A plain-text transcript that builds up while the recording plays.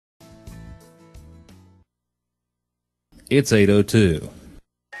It's 8:02.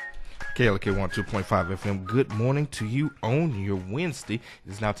 KLK 102.5 FM. Good morning to you on your Wednesday.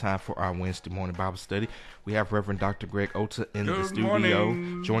 It is now time for our Wednesday morning Bible study. We have Reverend Dr. Greg Ota in the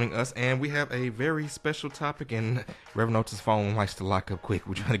studio joining us, and we have a very special topic. And Reverend Ota's phone likes to lock up quick.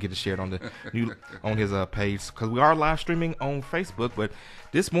 We're trying to get it shared on the on his page because we are live streaming on Facebook. But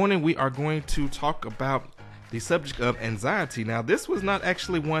this morning we are going to talk about the subject of anxiety. Now, this was not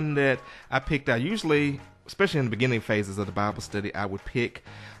actually one that I picked out. Usually, especially in the beginning phases of the Bible study, I would pick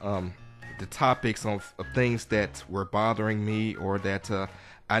the topics of things that were bothering me or that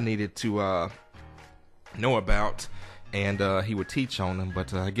I needed to know about, and he would teach on them.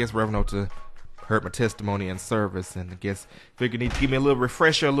 But I guess Reverend Ota heard my testimony in service, and I guess figured he need to give me a little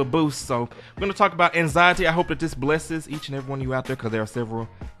refresher, a little boost. So we're going to talk about anxiety. I hope that this blesses each and every one of you out there, because there are several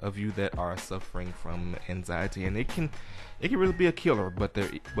of you that are suffering from anxiety, and it can really be a killer, but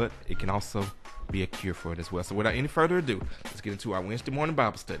it can also be a cure for it as well. So without any further ado, let's get into our Wednesday morning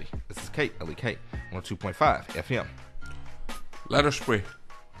Bible study. This is KLK 102.5 FM. Let us pray.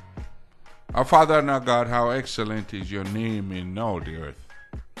 Our Father and our God, how excellent is your name in all the earth.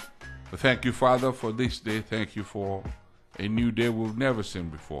 We thank you, Father, for this day. Thank you for a new day we've never seen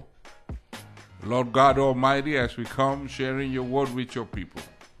before. Lord God Almighty, as we come sharing your word with your people,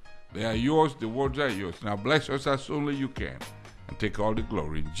 they are yours, the words are yours. Now bless us as only you can, and take all the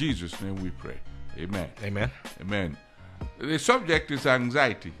glory. In Jesus' name we pray. Amen. Amen. Amen. The subject is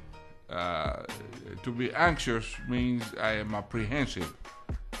anxiety. To be anxious means I am apprehensive.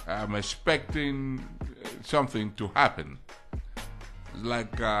 I'm expecting something to happen.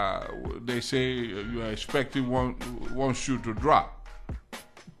 Like they say, you are expecting one shoe to drop.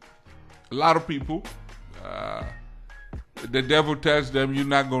 A lot of people, the devil tells them you're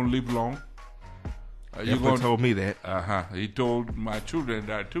not going to live long. Devil told me that. He told my children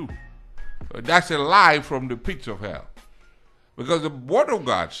that too. That's a lie from the pits of hell. Because the Word of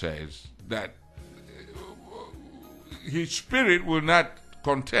God says that his spirit will not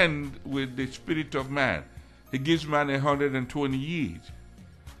contend with the spirit of man. He gives man 120 years.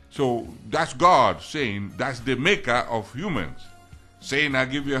 So that's God saying, that's the maker of humans, saying, I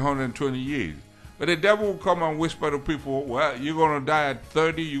give you 120 years. But the devil will come and whisper to people, well, you're going to die at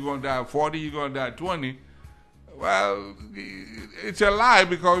 30, you're going to die at 40, you're going to die at 20. Well, it's a lie,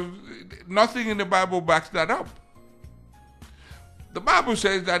 because nothing in the Bible backs that up. The Bible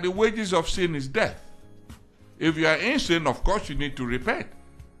says that the wages of sin is death. If you are in sin, of course you need to repent,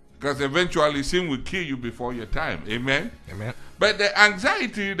 because eventually sin will kill you before your time. Amen? Amen. But the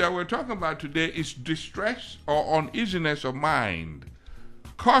anxiety that we're talking about today is distress or uneasiness of mind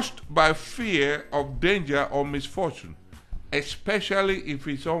caused by fear of danger or misfortune, especially if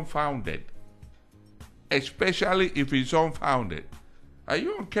it's unfounded. Especially if it's unfounded. Are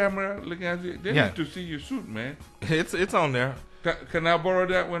you on camera looking at it? They need to see your suit, man. It's on there. Can I borrow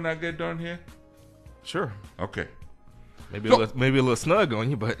that when I get done here? Sure. Okay. Maybe a little snug on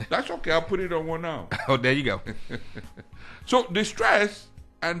you, but that's okay. I'll put it on one arm. Oh, there you go. So the stress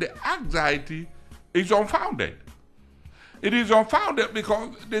and the anxiety is unfounded. It is unfounded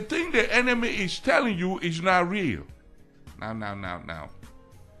because the thing the enemy is telling you is not real. Now.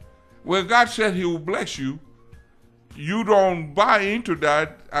 When God said he will bless you, you don't buy into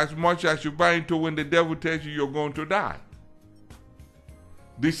that as much as you buy into when the devil tells you you're going to die.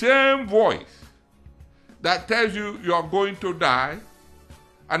 The same voice that tells you you're going to die,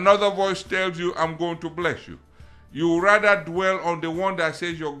 another voice tells you, I'm going to bless you. You rather dwell on the one that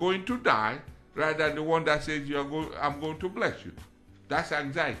says you're going to die rather than the one that says I'm going to bless you. That's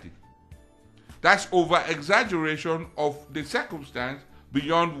anxiety. That's over-exaggeration of the circumstance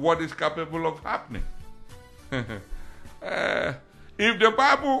beyond what is capable of happening. If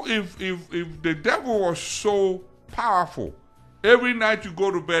the devil was so powerful, every night you go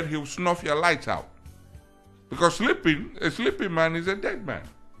to bed, he'll snuff your lights out. Because a sleeping man is a dead man.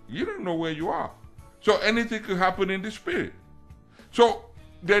 You don't know where you are. So anything could happen in the spirit. So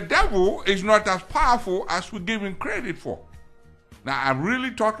the devil is not as powerful as we give him credit for. Now, I'm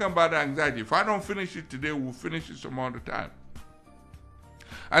really talking about anxiety. If I don't finish it today, we'll finish it some other time.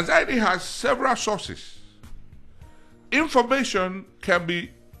 Anxiety has several sources. Information can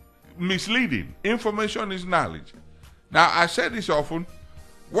be misleading. Information is knowledge. Now, I say this often.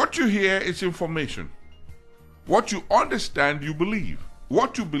 What you hear is information. What you understand, you believe.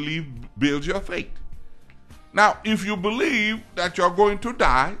 What you believe builds your faith. Now, if you believe that you're going to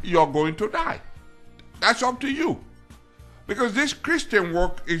die, you're going to die. That's up to you. Because this Christian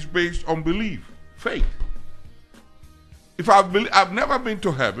work is based on belief, faith. If I've never been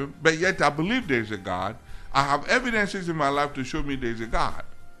to heaven, but yet I believe there's a God, I have evidences in my life to show me there's a God.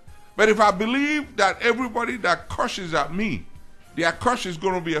 But if I believe that everybody that curses at me, their curse is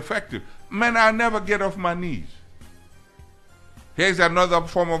going to be effective, man, I'll never get off my knees. Here's another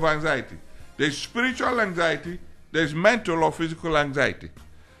form of anxiety. There's spiritual anxiety, there's mental or physical anxiety.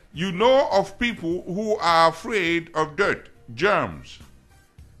 You know of people who are afraid of dirt, germs.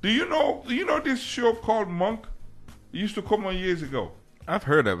 Do you know this show called Monk? It used to come on years ago. I've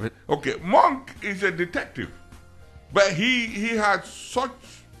heard of it. Okay, Monk is a detective, but he had such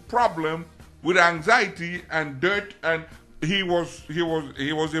problem with anxiety and dirt, and he was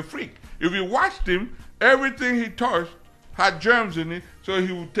a freak. If you watched him, everything he touched had germs in it, so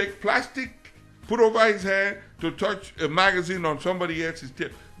he would take plastic, put over his hand to touch a magazine on somebody else's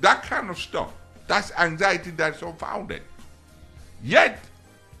tip. That kind of stuff. That's anxiety that's unfounded. Yet,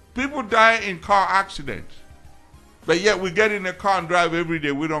 people die in car accidents. But yet we get in a car and drive every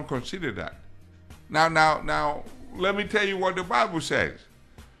day. We don't consider that. Now, let me tell you what the Bible says.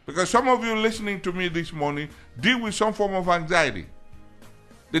 Because some of you listening to me this morning deal with some form of anxiety.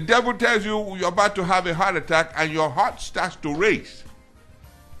 The devil tells you you're about to have a heart attack and your heart starts to race.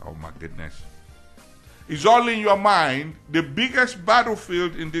 Oh my goodness. It's all in your mind. The biggest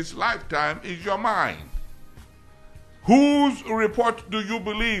battlefield in this lifetime is your mind. Whose report do you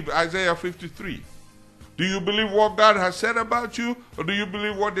believe? Isaiah 53. Do you believe what God has said about you, or do you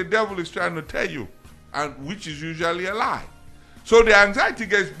believe what the devil is trying to tell you, and which is usually a lie? So the anxiety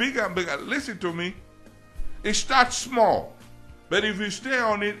gets bigger and bigger. Listen to me. It starts small, but if you stay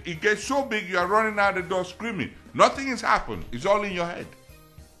on it, it gets so big you are running out the door screaming. Nothing has happened. It's all in your head.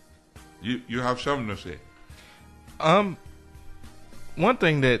 You have something to say. One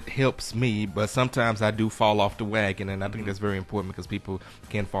thing that helps me, but sometimes I do fall off the wagon, and I think that's very important because people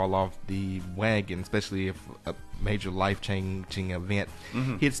can fall off the wagon, especially if a major life-changing event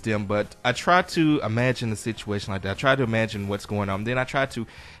hits them. But I try to imagine a situation like that. I try to imagine what's going on. Then I try to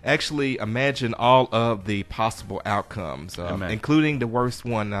actually imagine all of the possible outcomes, including the worst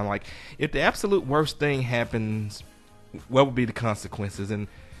one. And I'm like, if the absolute worst thing happens, what would be the consequences? And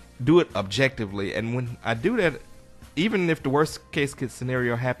do it objectively. And when I do that, even if the worst case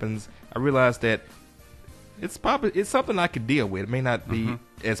scenario happens, I realize that it's something I could deal with. It may not be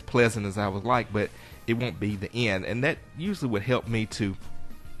as pleasant as I would like, but it won't be the end. And that usually would help me to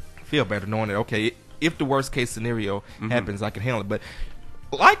feel better, knowing that, okay, if the worst case scenario happens, I can handle it. But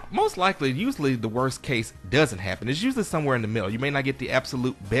most likely, usually the worst case doesn't happen. It's usually somewhere in the middle. You may not get the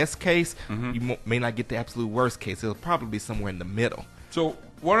absolute best case. You may not get the absolute worst case. It'll probably be somewhere in the middle. So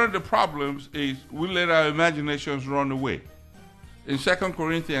one of the problems is we let our imaginations run away. In 2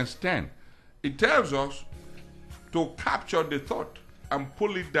 Corinthians 10, it tells us to capture the thought and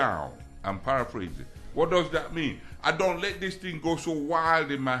pull it down. I'm paraphrasing. What does that mean? I don't let this thing go so wild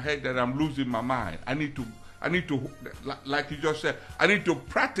in my head that I'm losing my mind. I need to, like you just said, I need to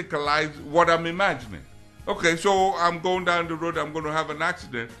practicalize what I'm imagining. Okay, so I'm going down the road, I'm going to have an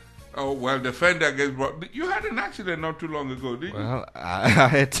accident. Oh, well, the fender gets brought. You had an accident not too long ago, didn't you? Well, I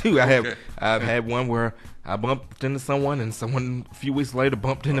had two. I've had one where I bumped into someone, and someone a few weeks later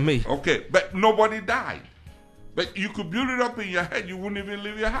bumped into me. Okay, but nobody died. But you could build it up in your head, you wouldn't even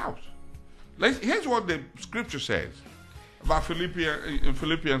leave your house. Here's what the scripture says about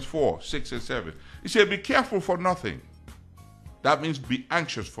Philippians 4, 6 and 7. It said, be careful for nothing. That means be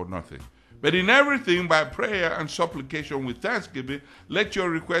anxious for nothing. But in everything, by prayer and supplication with thanksgiving, let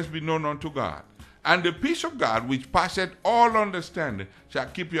your requests be known unto God. And the peace of God, which passeth all understanding, shall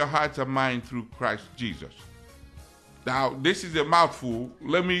keep your hearts and mind through Christ Jesus. Now, this is a mouthful.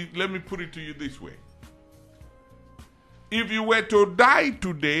 Let me put it to you this way. If you were to die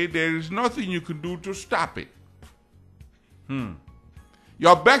today, there is nothing you can do to stop it.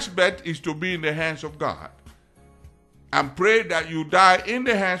 Your best bet is to be in the hands of God. And pray that you die in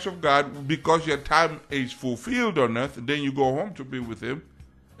the hands of God because your time is fulfilled on earth, and then you go home to be with Him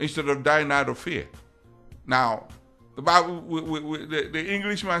instead of dying out of fear. Now, the Bible, the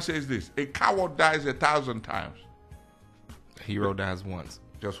Englishman says this: a coward dies 1,000 times. A hero dies once.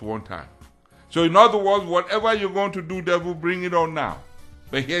 Just one time. So in other words, whatever you're going to do, devil, bring it on now.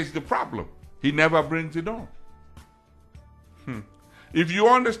 But here's the problem. He never brings it on. If you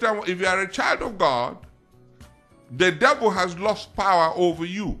understand, if you are a child of God, the devil has lost power over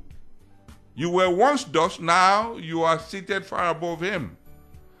you. You were once dust, now you are seated far above him.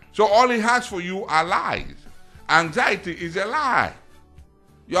 So all he has for you are lies. Anxiety is a lie.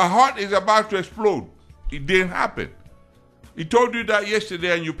 Your heart is about to explode. It didn't happen. He told you that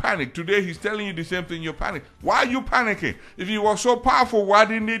yesterday and you panicked. Today he's telling you the same thing, you panic. Why are you panicking? If he was so powerful, why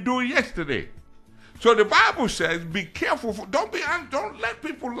didn't he do it yesterday? So the Bible says, be careful. Don't let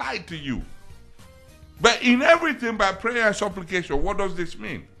people lie to you. But in everything by prayer and supplication, what does this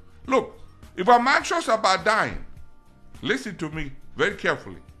mean? Look, if I'm anxious about dying, listen to me very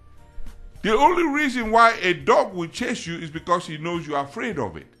carefully. The only reason why a dog will chase you is because he knows you're afraid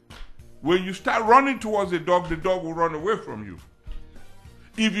of it. When you start running towards the dog will run away from you.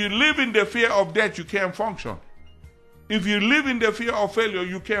 If you live in the fear of death, you can't function. If you live in the fear of failure,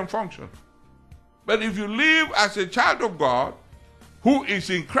 you can't function. But if you live as a child of God, who is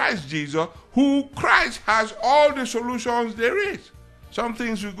in Christ Jesus, who Christ has all the solutions there is. Some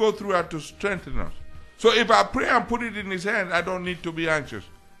things we go through are to strengthen us. So if I pray and put it in his hand, I don't need to be anxious.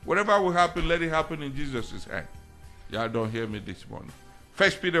 Whatever will happen, let it happen in Jesus' hand. Y'all don't hear me this morning.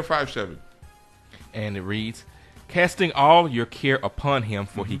 1 Peter 5:7. And it reads, casting all your care upon him,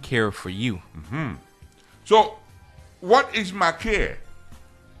 for he careth for you. So, what is my care?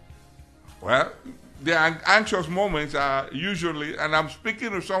 Well, the anxious moments are usually, and I'm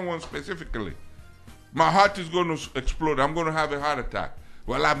speaking to someone specifically, my heart is going to explode. I'm going to have a heart attack.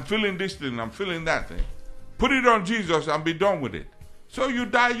 Well, I'm feeling this thing, I'm feeling that thing. Put it on Jesus and be done with it. So you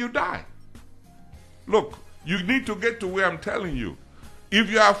die, you die. Look, you need to get to where I'm telling you. If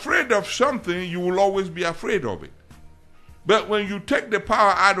you're afraid of something, you will always be afraid of it. But when you take the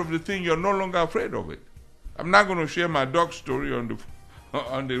power out of the thing, you're no longer afraid of it. I'm not going to share my dog story on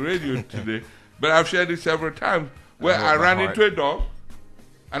the radio today, but I've shared it several times where I ran into a dog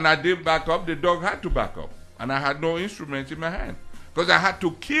and I didn't back up. The dog had to back up, and I had no instruments in my hand because I had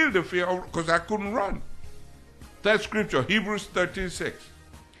to kill the fear because I couldn't run. That scripture, Hebrews 13:6.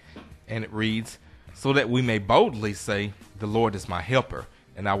 And it reads, so that we may boldly say, the Lord is my helper,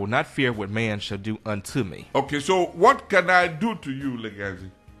 and I will not fear what man shall do unto me. Okay, so what can I do to you, Legacy?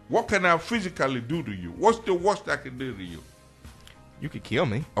 What can I physically do to you? What's the worst I can do to you? You could kill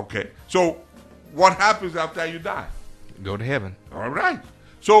me. Okay, so what happens after you die? Go to heaven. All right.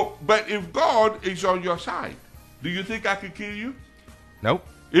 So, but if God is on your side, do you think I could kill you? Nope.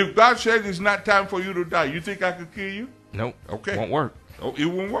 If God says it's not time for you to die, you think I could kill you? Nope. Okay. Won't work. Oh, it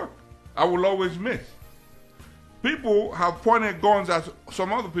won't work. I will always miss. People have pointed guns at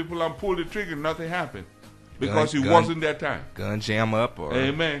some other people and pulled the trigger, nothing happened. Because it wasn't their time. Gun jam up or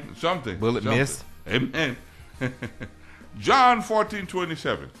amen. Something. Bullet miss. Amen. John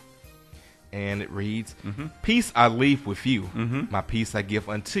 14:27. And it reads, peace I leave with you, my peace I give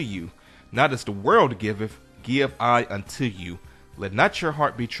unto you. Not as the world giveth, give I unto you. Let not your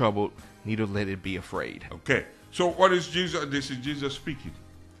heart be troubled, neither let it be afraid. Okay. So what is Jesus? This is Jesus speaking.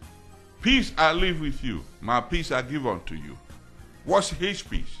 Peace I leave with you, my peace I give unto you. What's his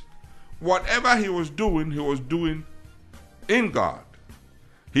peace? Whatever he was doing in God.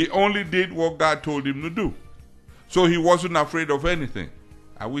 He only did what God told him to do. So he wasn't afraid of anything.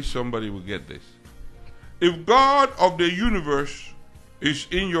 I wish somebody would get this. If God of the universe is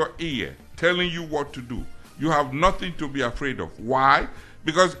in your ear telling you what to do, you have nothing to be afraid of. Why?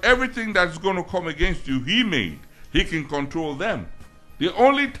 Because everything that's going to come against you, he made. He can control them. The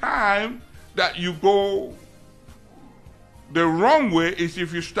only time that you go the wrong way is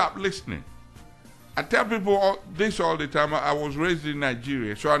if you stop listening. I tell people this all the time. I was raised in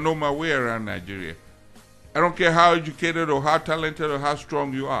Nigeria, so I know my way around Nigeria. I don't care how educated or how talented or how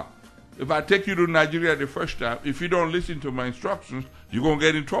strong you are. If I take you to Nigeria the first time, if you don't listen to my instructions, you're going to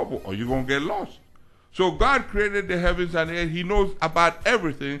get in trouble or you're going to get lost. So God created the heavens and the earth. He knows about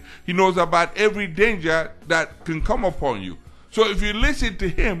everything. He knows about every danger that can come upon you. So if you listen to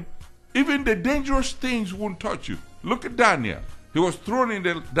him, even the dangerous things won't touch you. Look at Daniel. He was thrown in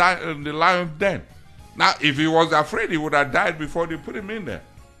the lion's den. Now, if he was afraid, he would have died before they put him in there.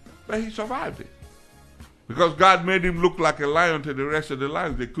 But he survived it. Because God made him look like a lion to the rest of the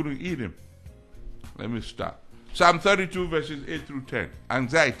lions. They couldn't eat him. Let me stop. Psalm 32 verses 8 through 10.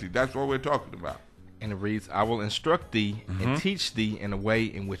 Anxiety, that's what we're talking about. And it reads, I will instruct thee and teach thee in a way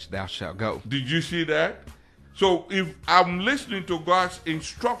in which thou shalt go. Did you see that? So if I'm listening to God's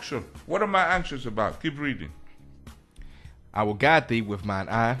instruction, what am I anxious about? Keep reading. I will guide thee with mine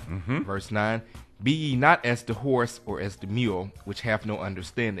eye. Verse 9. Be ye not as the horse or as the mule, which have no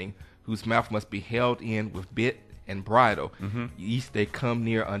understanding, whose mouth must be held in with bit and bridle, lest they come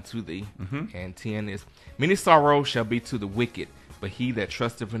near unto thee. And 10 is, many sorrows shall be to the wicked, but he that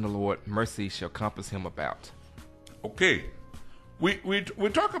trusteth in the Lord, mercy shall compass him about. Okay. We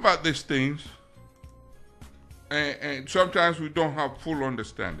talk about these things, and sometimes we don't have full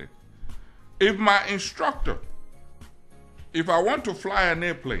understanding. If my instructor, if I want to fly an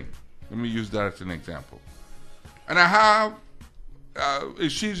airplane, let me use that as an example, and I have a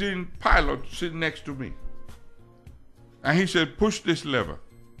seasoned pilot sitting next to me, and he said, push this lever,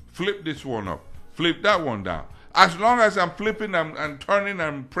 flip this one up, flip that one down. As long as I'm flipping, I'm turning,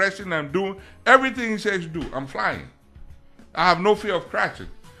 I'm pressing, I'm doing everything he says do, I'm flying. I have no fear of crashing.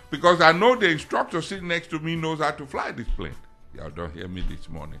 Because I know the instructor sitting next to me knows how to fly this plane. Y'all don't hear me this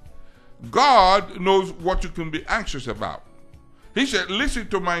morning. God knows what you can be anxious about. He said, listen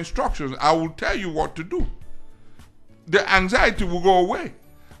to my instructions. I will tell you what to do. The anxiety will go away.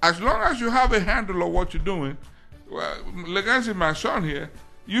 As long as you have a handle of what you're doing. Well, Legacy, my son here,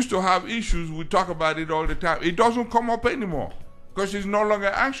 used to have issues. We talk about it all the time. It doesn't come up anymore because he's no longer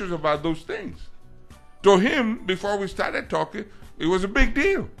anxious about those things. To him, before we started talking, it was a big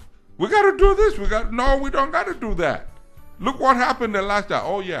deal. We got to do this. No, we don't got to do that. Look what happened the last time.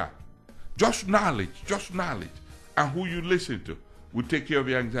 Oh, yeah. Just knowledge. And who you listen to will take care of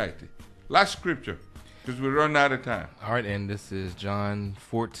your anxiety. Last scripture, because we run out of time. All right, and this is John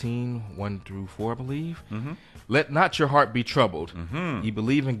 14, 1 through 4, I believe. Let not your heart be troubled. You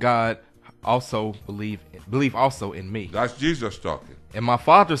believe in God, also believe also in me. That's Jesus talking. In my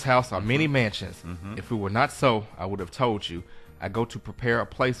Father's house are many mansions. If it were not so, I would have told you. I go to prepare a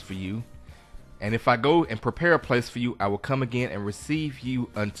place for you. And if I go and prepare a place for you, I will come again and receive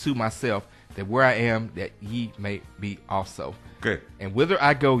you unto myself, that where I am, that ye may be also. Okay. And whither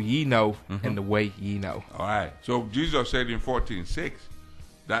I go, ye know, and the way ye know. All right. So Jesus said in 14:6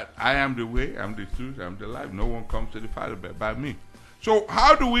 that I am the way, I'm the truth, I'm the life. No one comes to the Father but by me. So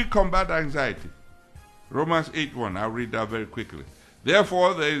how do we combat anxiety? Romans 8:1. I'll read that very quickly.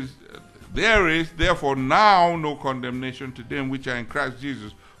 Therefore, there is therefore now no condemnation to them which are in Christ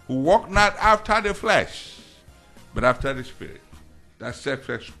Jesus, who walk not after the flesh, but after the Spirit. That's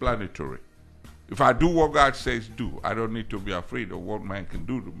self-explanatory. If I do what God says do, I don't need to be afraid of what man can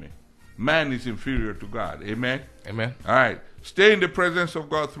do to me. Man is inferior to God. Amen? Amen. All right. Stay in the presence of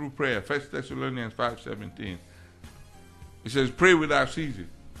God through prayer. 1 Thessalonians 5:17. It says, pray without ceasing.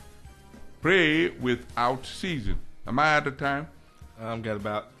 Pray without ceasing. Am I out of time? I've got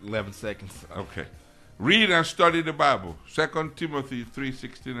about 11 seconds. Okay. Read and study the Bible. 2 Timothy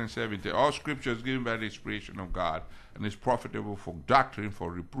 3:16 and 17. All scripture is given by the inspiration of God and is profitable for doctrine,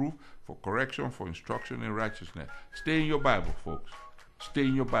 for reproof, for correction, for instruction in righteousness. Stay in your Bible, folks. Stay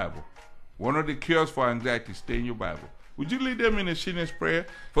in your Bible. One of the cures for anxiety, stay in your Bible. Would you lead them in a sinner's prayer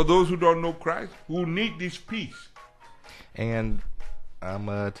for those who don't know Christ, who need this peace? And I'm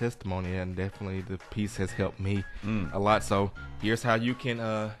a testimony, and definitely the peace has helped me a lot. So here's how you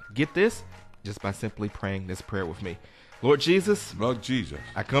can get this, just by simply praying this prayer with me. Lord Jesus,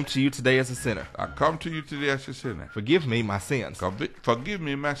 I come to you today as a sinner. I come to you today as a sinner. Forgive me my sins. Forgive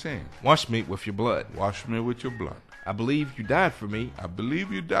me my sins. Wash me with your blood. Wash me with your blood. I believe you died for me. I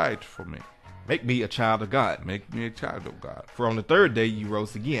believe you died for me. Make me a child of God. Make me a child of God. For on the third day you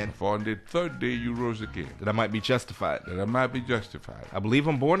rose again. For on the third day you rose again. That I might be justified. That I might be justified. I believe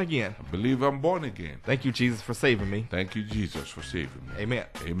I'm born again. I believe I'm born again. Thank you, Jesus, for saving me. Thank you, Jesus, for saving me. Amen.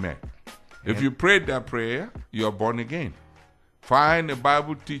 Amen. If you prayed that prayer, you are born again. Find a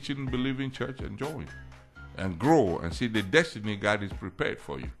Bible teaching, believing church and join. And grow and see the destiny God is prepared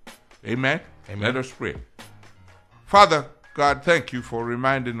for you. Amen. Amen. Let us pray. Father God, thank you for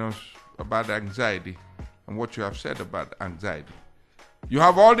reminding us about anxiety and what you have said about anxiety. You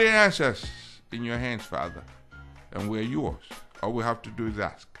have all the answers in your hands, Father, and we're yours. All we have to do is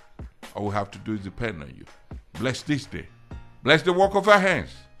ask. All we have to do is depend on you. Bless this day. Bless the work of our hands.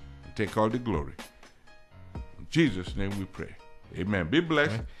 And take all the glory. In Jesus' name we pray. Amen. Be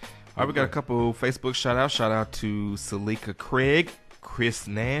blessed. All right, we got a couple Facebook shout-outs. Shout out to Salika Craig, Chris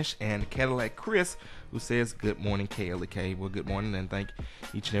Nash, and Cadillac Chris, who says, good morning, KLK. Well, good morning, and thank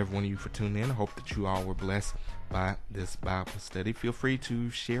each and every one of you for tuning in. I hope that you all were blessed by this Bible study. Feel free to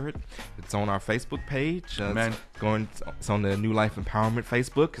share it. It's on our Facebook page. It's on the New Life Empowerment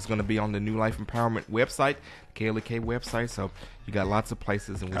Facebook. It's going to be on the New Life Empowerment website, KLK website. So you got lots of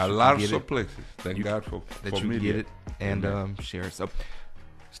places in which you can get it. Thank God for you can get it and share it. So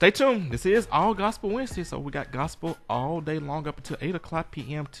stay tuned. This is All Gospel Wednesday, so we got gospel all day long up until 8 o'clock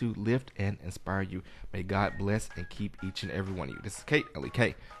p.m. to lift and inspire you. May God bless and keep each and every one of you. This is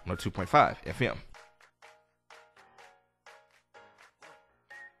KLK on 2.5 FM.